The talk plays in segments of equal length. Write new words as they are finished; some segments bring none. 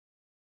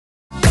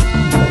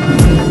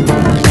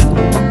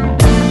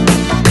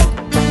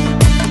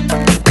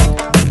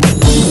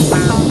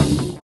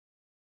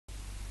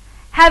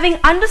Having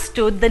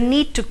understood the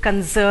need to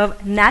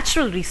conserve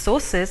natural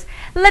resources,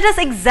 let us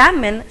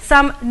examine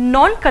some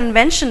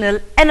non-conventional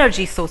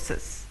energy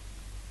sources.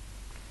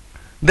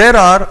 There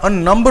are a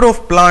number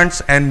of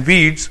plants and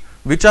weeds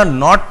which are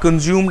not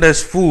consumed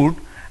as food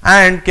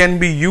and can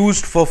be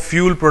used for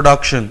fuel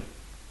production.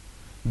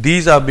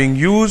 These are being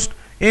used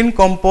in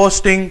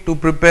composting to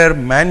prepare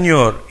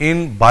manure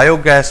in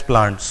biogas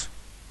plants.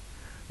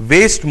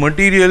 Waste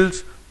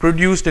materials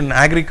produced in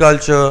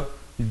agriculture,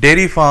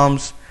 dairy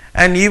farms,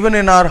 and even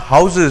in our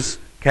houses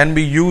can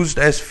be used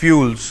as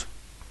fuels.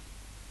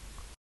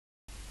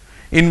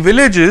 In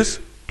villages,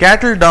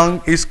 cattle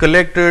dung is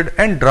collected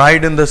and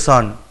dried in the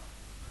sun.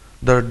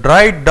 The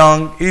dried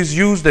dung is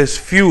used as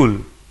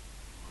fuel.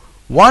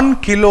 1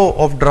 kilo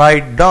of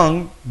dried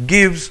dung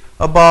gives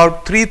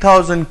about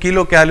 3000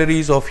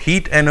 kilocalories of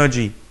heat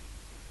energy.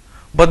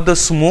 But the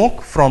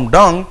smoke from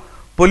dung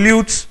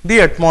pollutes the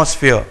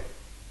atmosphere.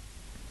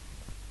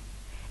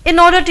 In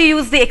order to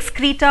use the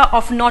excreta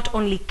of not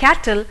only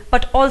cattle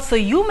but also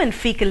human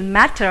fecal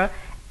matter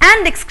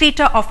and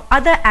excreta of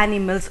other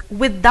animals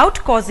without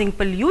causing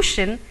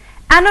pollution,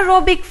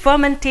 anaerobic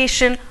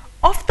fermentation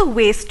of the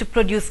waste to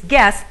produce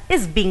gas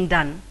is being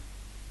done.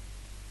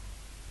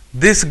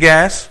 This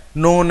gas,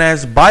 known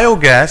as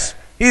biogas,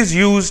 is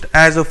used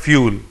as a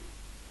fuel.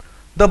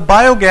 The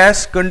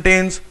biogas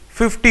contains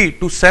 50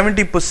 to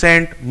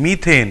 70%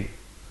 methane,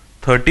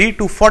 30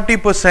 to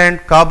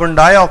 40% carbon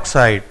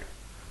dioxide,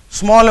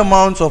 small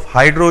amounts of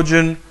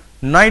hydrogen,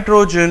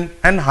 nitrogen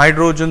and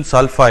hydrogen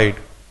sulfide.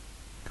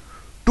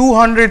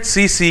 200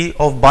 cc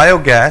of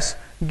biogas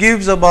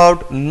gives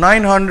about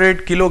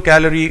 900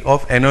 kilocalorie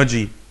of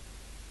energy.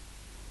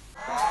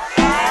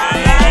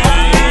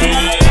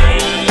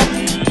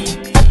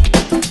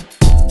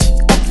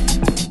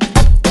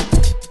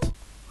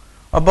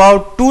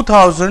 About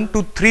 2000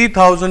 to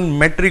 3000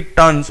 metric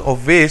tons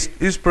of waste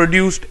is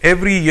produced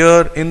every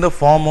year in the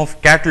form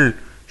of cattle,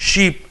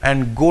 sheep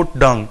and goat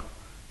dung,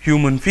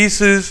 human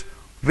feces,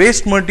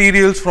 waste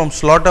materials from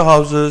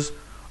slaughterhouses,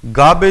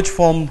 garbage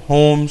from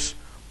homes,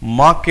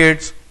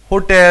 markets,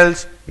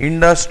 hotels,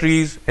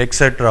 industries,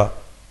 etc.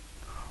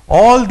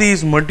 All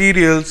these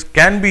materials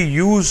can be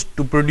used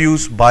to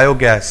produce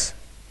biogas.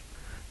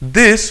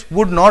 This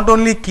would not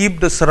only keep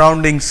the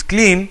surroundings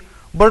clean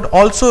but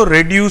also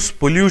reduce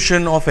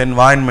pollution of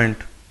environment.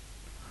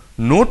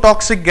 No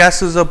toxic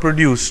gases are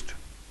produced.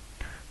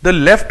 The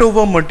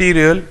leftover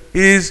material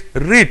is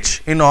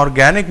rich in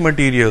organic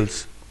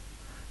materials.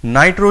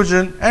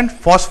 Nitrogen and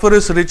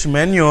phosphorus rich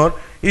manure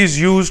is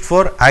used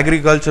for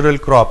agricultural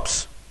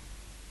crops.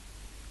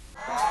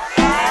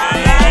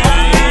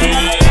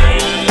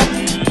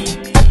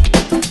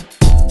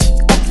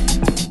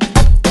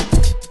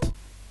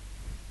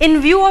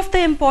 In view of the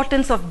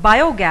importance of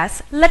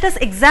biogas, let us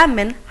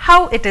examine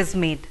how it is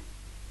made.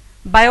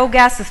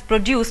 Biogas is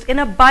produced in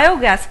a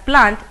biogas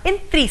plant in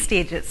 3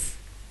 stages.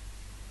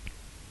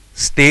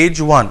 Stage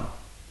 1.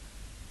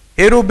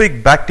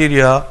 Aerobic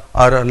bacteria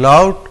are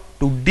allowed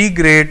to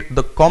degrade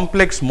the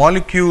complex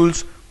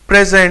molecules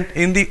present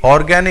in the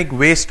organic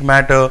waste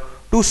matter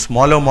to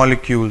smaller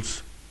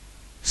molecules.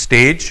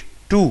 Stage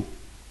 2.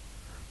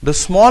 The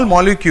small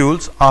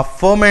molecules are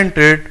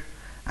fermented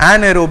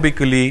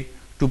anaerobically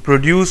to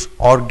produce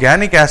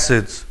organic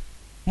acids,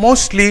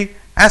 mostly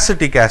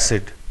acetic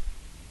acid.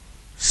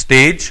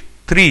 Stage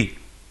 3.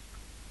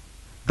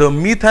 The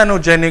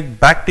methanogenic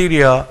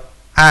bacteria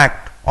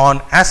act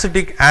on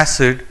acetic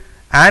acid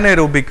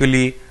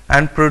anaerobically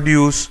and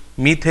produce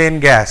methane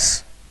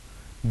gas.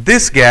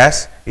 This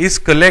gas is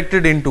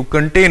collected into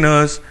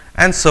containers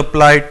and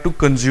supplied to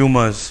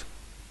consumers.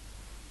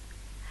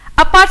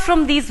 Apart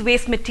from these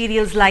waste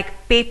materials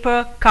like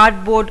paper,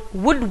 cardboard,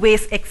 wood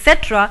waste,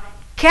 etc.,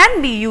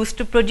 can be used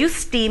to produce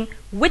steam,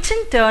 which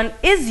in turn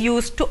is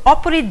used to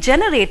operate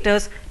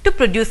generators to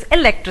produce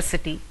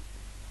electricity.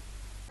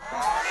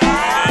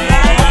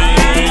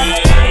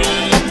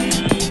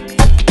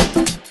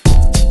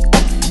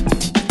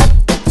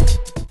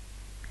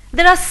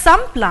 There are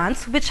some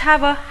plants which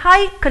have a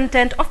high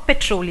content of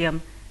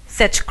petroleum.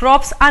 Such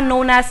crops are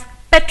known as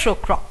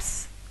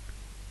petrocrops.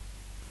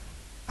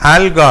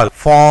 Algal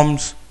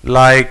forms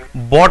like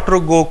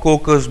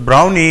Botrgococcus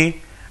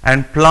brownie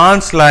and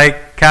plants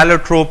like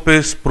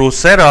Calotropis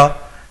procera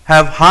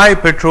have high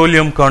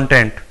petroleum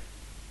content,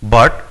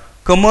 but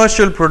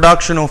commercial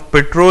production of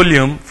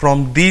petroleum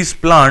from these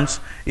plants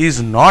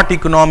is not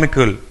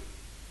economical.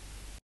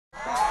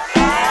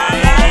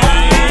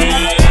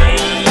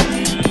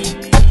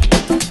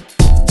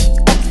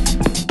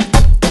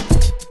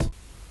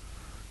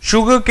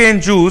 Sugarcane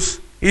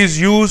juice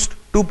is used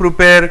to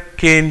prepare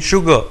cane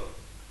sugar.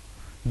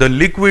 The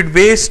liquid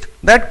waste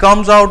that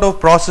comes out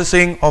of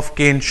processing of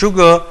cane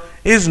sugar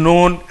is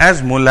known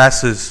as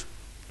molasses.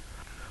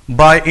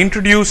 By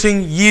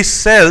introducing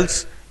yeast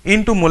cells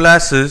into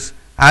molasses,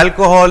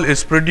 alcohol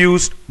is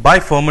produced by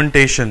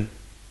fermentation.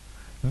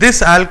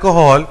 This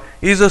alcohol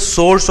is a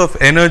source of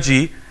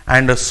energy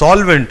and a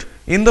solvent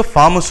in the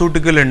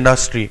pharmaceutical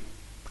industry.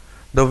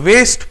 The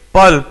waste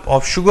pulp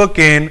of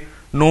sugarcane,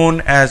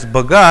 known as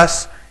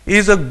bagasse,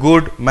 is a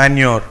good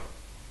manure.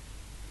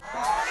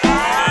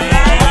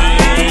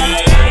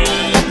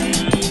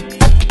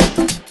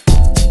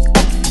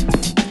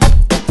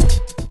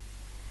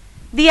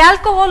 The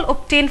alcohol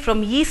obtained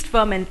from yeast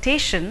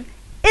fermentation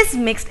is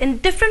mixed in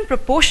different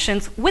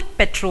proportions with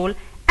petrol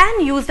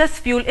and used as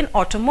fuel in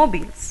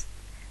automobiles.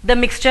 The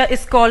mixture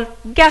is called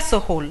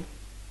gasohol.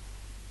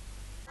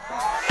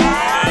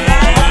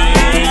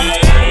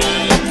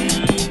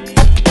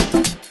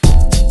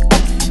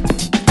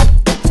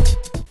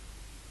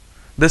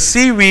 The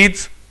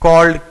seaweeds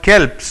called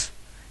kelps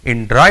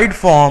in dried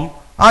form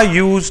are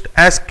used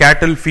as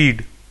cattle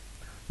feed.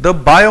 The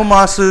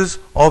biomasses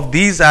of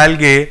these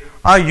algae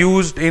are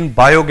used in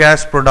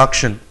biogas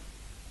production.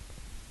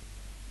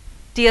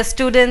 Dear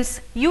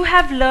students, you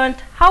have learnt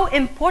how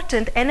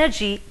important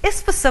energy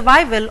is for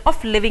survival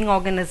of living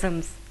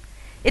organisms.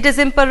 It is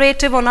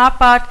imperative on our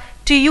part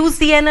to use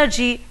the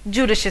energy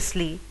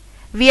judiciously.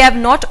 We have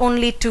not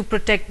only to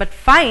protect but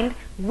find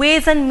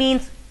ways and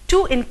means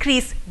to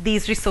increase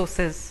these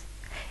resources.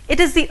 It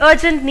is the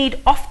urgent need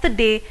of the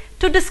day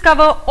to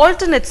discover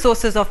alternate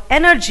sources of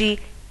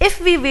energy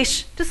if we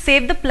wish to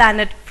save the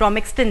planet from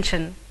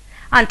extinction.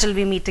 Until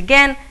we meet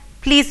again,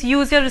 please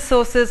use your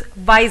resources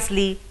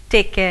wisely.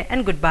 Take care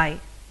and goodbye.